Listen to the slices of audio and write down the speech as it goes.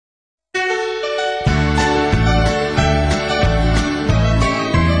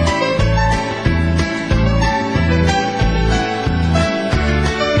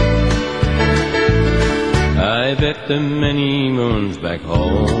bet the many moons back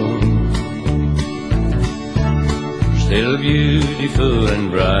home still beautiful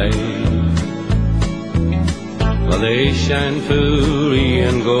and bright, while they shine fully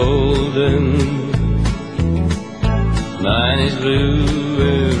and golden. Mine is blue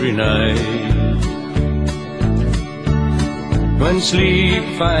every night. When sleep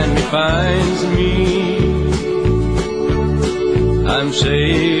finally finds me, I'm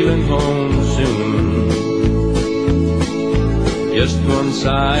sailing home soon. Just one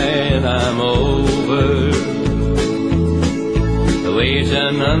sigh and I'm over the waves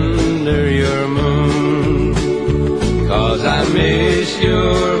and under your moon. 'Cause I miss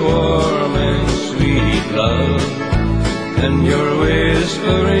your warm and sweet love and your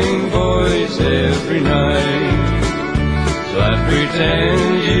whispering voice every night. So I pretend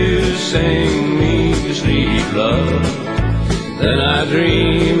you sing me to sleep, love. Then I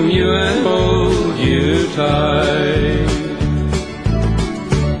dream you and hold you tight.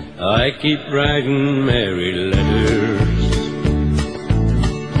 I keep writing merry letters,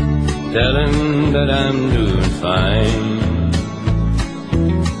 telling that I'm doing fine,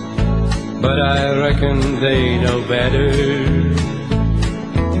 but I reckon they know better.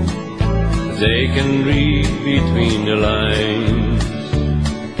 They can read between the lines.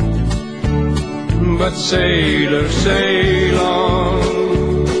 But sailors sail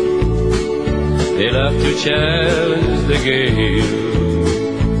on, they love to challenge the gale,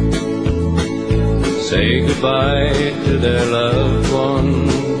 say goodbye to their loved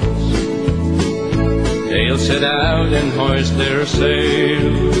ones. They'll set out and hoist their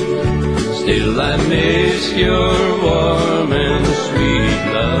sail. Still I miss your warm and sweet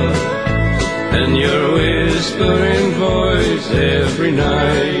love and your whispering voice every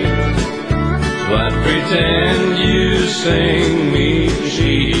night. So I pretend you sing me to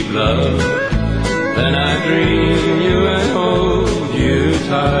sleep, love. Then I dream you and hold you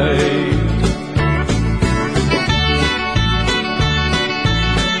tight.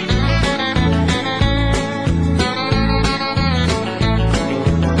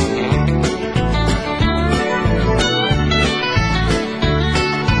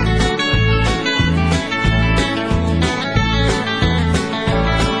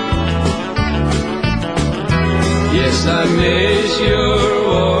 I miss your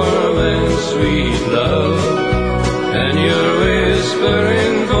warm and sweet love and your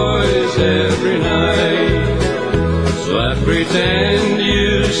whispering voice every night. So I pretend you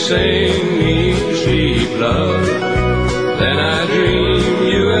sing me to sleep, love. Then I dream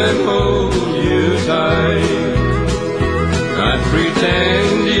you and hold you tight. I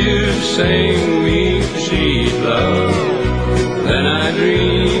pretend you sing me to sleep, love.